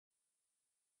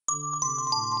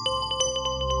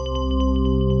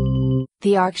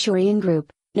The Arcturian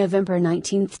Group, November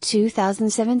 19,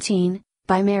 2017,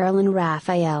 by Marilyn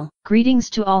Raffaele. Greetings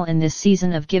to all in this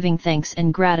season of giving thanks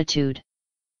and gratitude.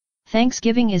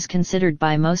 Thanksgiving is considered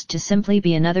by most to simply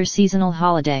be another seasonal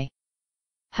holiday.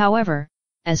 However,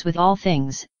 as with all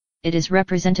things, it is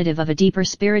representative of a deeper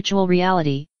spiritual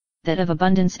reality, that of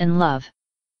abundance and love.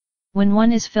 When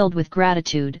one is filled with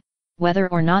gratitude, whether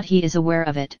or not he is aware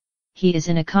of it, he is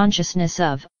in a consciousness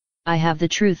of, I have the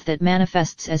truth that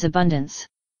manifests as abundance.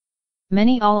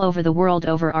 Many all over the world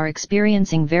over are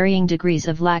experiencing varying degrees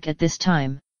of lack at this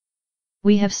time.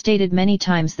 We have stated many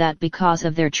times that because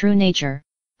of their true nature,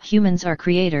 humans are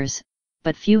creators,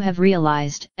 but few have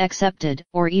realized, accepted,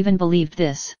 or even believed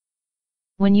this.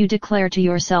 When you declare to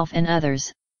yourself and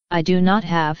others, I do not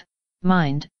have,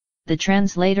 mind, the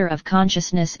translator of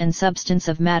consciousness and substance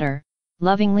of matter,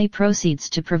 lovingly proceeds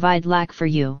to provide lack for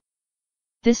you.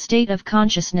 This state of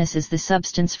consciousness is the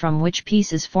substance from which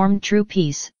peace is formed, true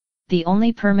peace, the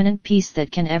only permanent peace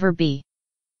that can ever be.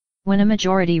 When a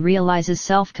majority realizes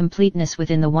self-completeness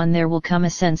within the one, there will come a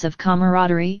sense of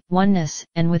camaraderie, oneness,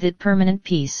 and with it permanent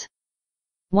peace.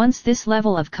 Once this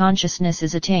level of consciousness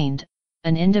is attained,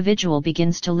 an individual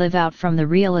begins to live out from the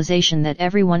realization that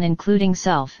everyone, including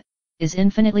self, is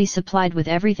infinitely supplied with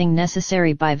everything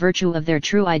necessary by virtue of their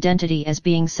true identity as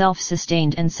being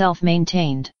self-sustained and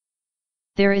self-maintained.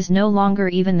 There is no longer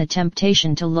even the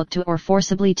temptation to look to or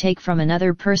forcibly take from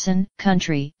another person,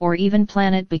 country, or even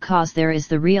planet, because there is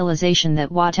the realization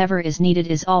that whatever is needed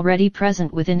is already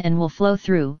present within and will flow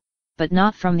through, but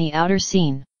not from the outer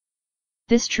scene.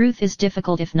 This truth is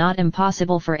difficult, if not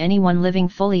impossible, for anyone living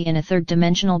fully in a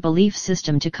third-dimensional belief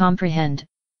system to comprehend,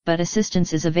 but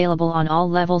assistance is available on all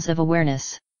levels of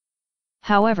awareness.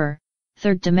 However,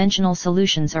 third-dimensional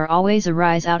solutions are always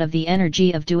arise out of the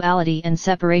energy of duality and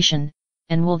separation,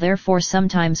 and will therefore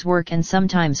sometimes work and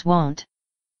sometimes won't.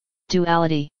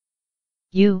 Duality.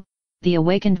 You, the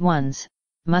awakened ones,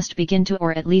 must begin to,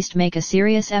 or at least make a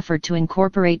serious effort to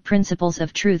incorporate principles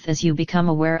of truth as you become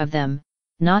aware of them,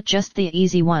 not just the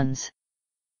easy ones.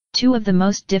 Two of the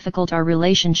most difficult are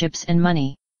relationships and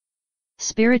money.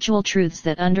 Spiritual truths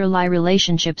that underlie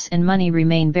relationships and money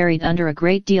remain buried under a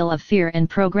great deal of fear and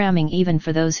programming, even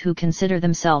for those who consider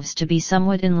themselves to be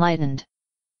somewhat enlightened.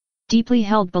 Deeply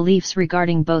held beliefs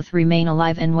regarding both remain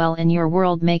alive and well in your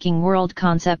world, making world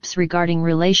concepts regarding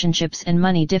relationships and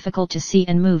money difficult to see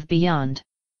and move beyond.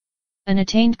 An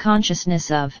attained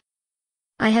consciousness of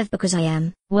I have because I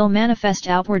am will manifest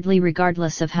outwardly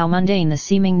regardless of how mundane the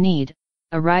seeming need,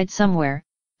 a ride somewhere,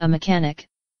 a mechanic,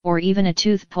 or even a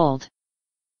tooth pulled.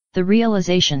 The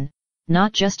realization,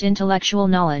 not just intellectual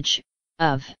knowledge,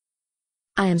 of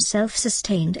I am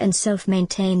self-sustained and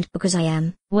self-maintained because I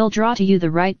am will draw to you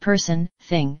the right person,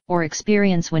 thing, or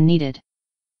experience when needed.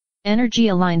 Energy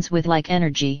aligns with like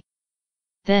energy.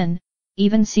 Then,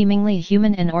 even seemingly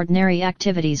human and ordinary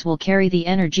activities will carry the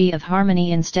energy of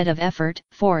harmony instead of effort,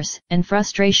 force, and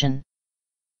frustration.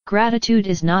 Gratitude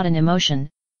is not an emotion,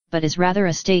 but is rather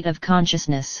a state of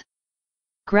consciousness.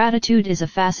 Gratitude is a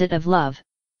facet of love,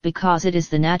 because it is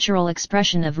the natural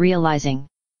expression of realizing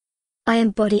I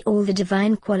embody all the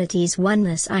divine qualities,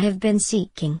 oneness I have been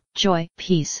seeking, joy,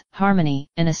 peace, harmony,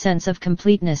 and a sense of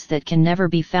completeness that can never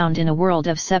be found in a world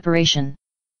of separation.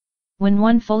 When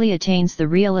one fully attains the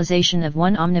realization of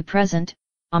one omnipresent,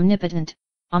 omnipotent,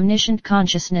 omniscient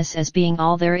consciousness as being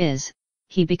all there is,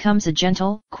 he becomes a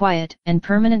gentle, quiet, and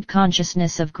permanent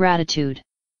consciousness of gratitude.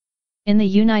 In the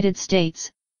United States,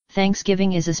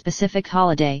 Thanksgiving is a specific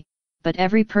holiday, but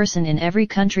every person in every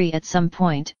country at some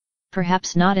point,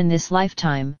 perhaps not in this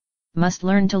lifetime, must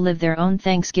learn to live their own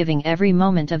Thanksgiving every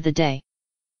moment of the day.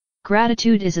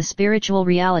 Gratitude is a spiritual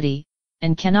reality,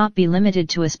 and cannot be limited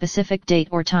to a specific date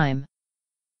or time.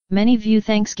 Many view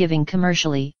Thanksgiving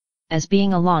commercially, as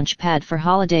being a launch pad for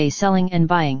holiday selling and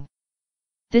buying.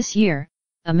 This year,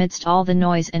 amidst all the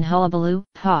noise and hullabaloo,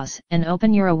 pause and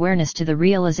open your awareness to the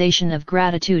realization of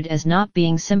gratitude as not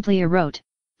being simply a rote,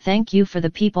 thank you for the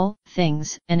people,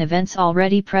 things, and events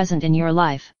already present in your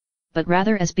life, but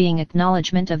rather as being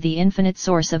acknowledgement of the infinite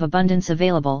source of abundance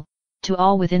available to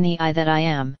all within the I that I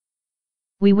am.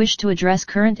 We wish to address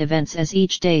current events as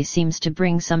each day seems to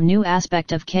bring some new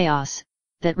aspect of chaos,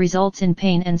 that results in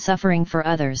pain and suffering for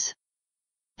others.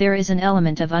 There is an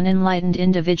element of unenlightened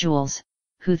individuals,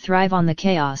 who thrive on the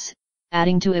chaos,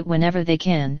 adding to it whenever they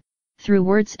can, through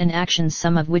words and actions,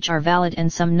 some of which are valid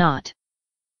and some not.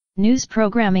 News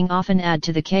programming often add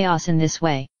to the chaos in this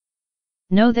way.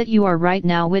 Know that you are right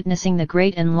now witnessing the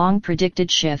great and long-predicted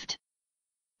shift.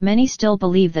 Many still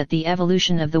believe that the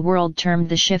evolution of the world termed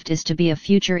the shift is to be a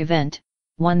future event,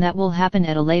 one that will happen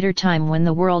at a later time when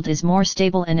the world is more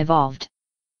stable and evolved.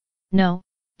 No,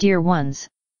 dear ones,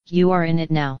 you are in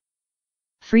it now.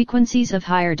 Frequencies of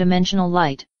higher dimensional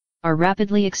light are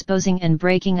rapidly exposing and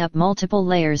breaking up multiple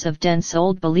layers of dense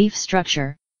old belief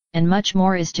structure, and much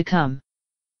more is to come.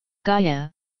 Gaia,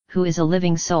 who is a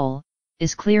living soul,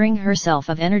 is clearing herself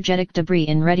of energetic debris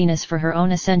in readiness for her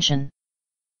own ascension.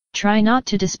 Try not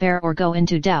to despair or go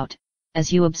into doubt,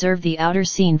 as you observe the outer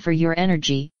scene, for your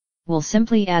energy will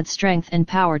simply add strength and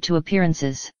power to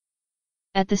appearances.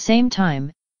 At the same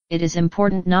time, it is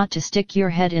important not to stick your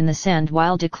head in the sand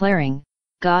while declaring,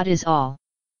 God is all.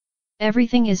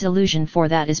 Everything is illusion, for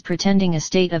that is pretending a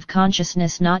state of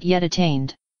consciousness not yet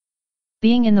attained.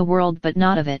 Being in the world but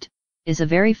not of it, is a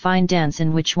very fine dance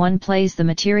in which one plays the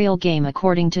material game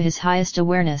according to his highest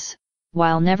awareness,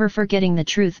 while never forgetting the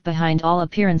truth behind all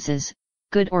appearances,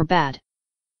 good or bad.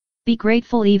 Be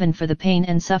grateful even for the pain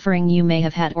and suffering you may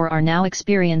have had or are now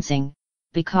experiencing,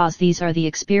 because these are the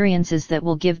experiences that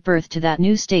will give birth to that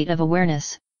new state of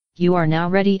awareness you are now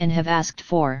ready and have asked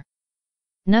for.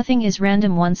 Nothing is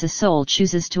random once a soul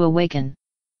chooses to awaken.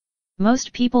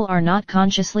 Most people are not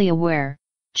consciously aware,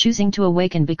 choosing to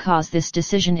awaken, because this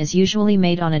decision is usually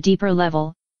made on a deeper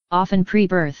level, often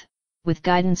pre-birth, with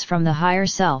guidance from the higher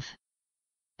self.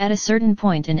 At a certain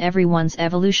point in everyone's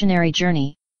evolutionary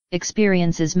journey,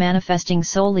 experiences manifesting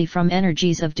solely from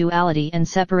energies of duality and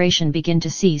separation begin to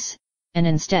cease, and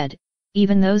instead,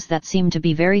 even those that seem to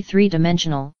be very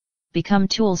three-dimensional, become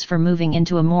tools for moving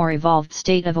into a more evolved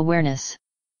state of awareness.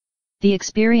 The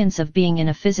experience of being in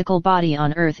a physical body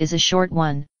on Earth is a short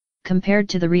one, compared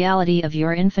to the reality of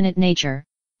your infinite nature,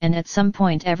 and at some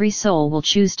point every soul will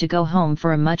choose to go home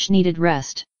for a much-needed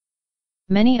rest.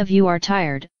 Many of you are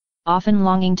tired, often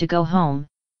longing to go home,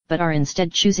 but are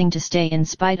instead choosing to stay in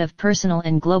spite of personal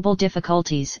and global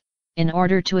difficulties, in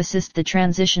order to assist the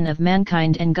transition of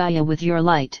mankind and Gaia with your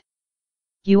light.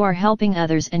 You are helping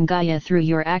others and Gaia through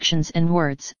your actions and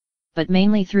words, but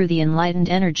mainly through the enlightened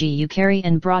energy you carry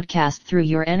and broadcast through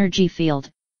your energy field,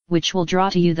 which will draw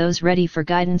to you those ready for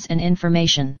guidance and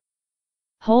information.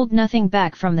 Hold nothing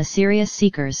back from the serious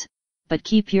seekers, but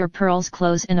keep your pearls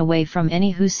close and away from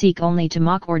any who seek only to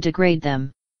mock or degrade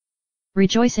them.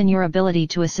 Rejoice in your ability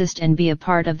to assist and be a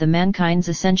part of the mankind's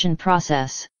ascension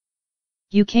process.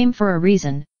 You came for a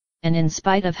reason, and in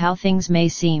spite of how things may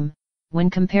seem, when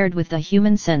compared with the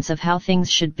human sense of how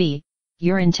things should be,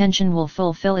 your intention will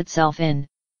fulfill itself in,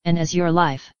 and as your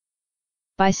life.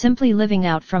 By simply living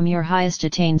out from your highest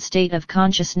attained state of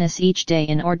consciousness each day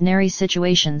in ordinary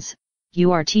situations,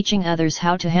 you are teaching others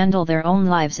how to handle their own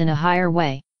lives in a higher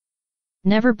way.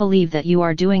 Never believe that you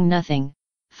are doing nothing,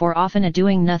 for often a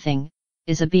doing nothing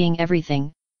is a being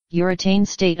everything. Your attained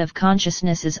state of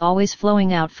consciousness is always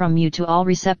flowing out from you to all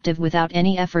receptive without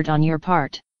any effort on your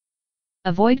part.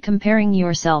 Avoid comparing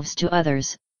yourselves to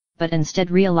others, but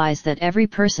instead realize that every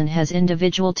person has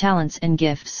individual talents and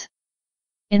gifts.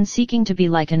 In seeking to be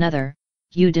like another,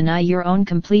 you deny your own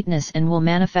completeness and will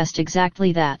manifest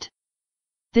exactly that.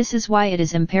 This is why it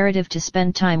is imperative to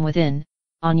spend time within,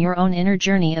 on your own inner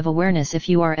journey of awareness if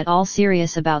you are at all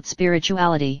serious about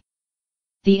spirituality.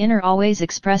 The inner always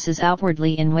expresses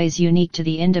outwardly in ways unique to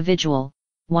the individual,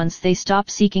 once they stop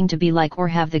seeking to be like or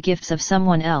have the gifts of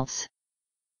someone else.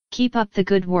 Keep up the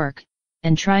good work,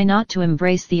 and try not to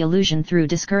embrace the illusion through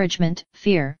discouragement,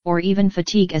 fear, or even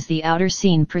fatigue, as the outer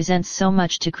scene presents so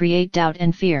much to create doubt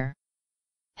and fear.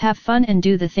 Have fun and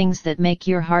do the things that make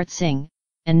your heart sing,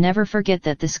 and never forget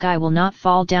that the sky will not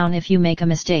fall down if you make a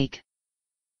mistake.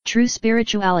 True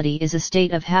spirituality is a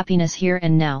state of happiness here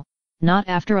and now, not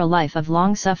after a life of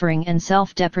long suffering and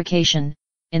self-deprecation,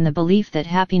 in the belief that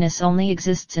happiness only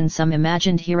exists in some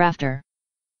imagined hereafter.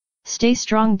 Stay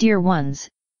strong, dear ones,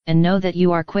 and know that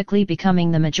you are quickly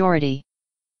becoming the majority.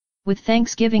 With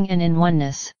thanksgiving and in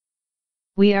oneness.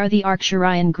 We are the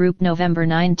Arcturian Group, November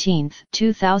 19,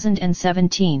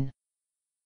 2017.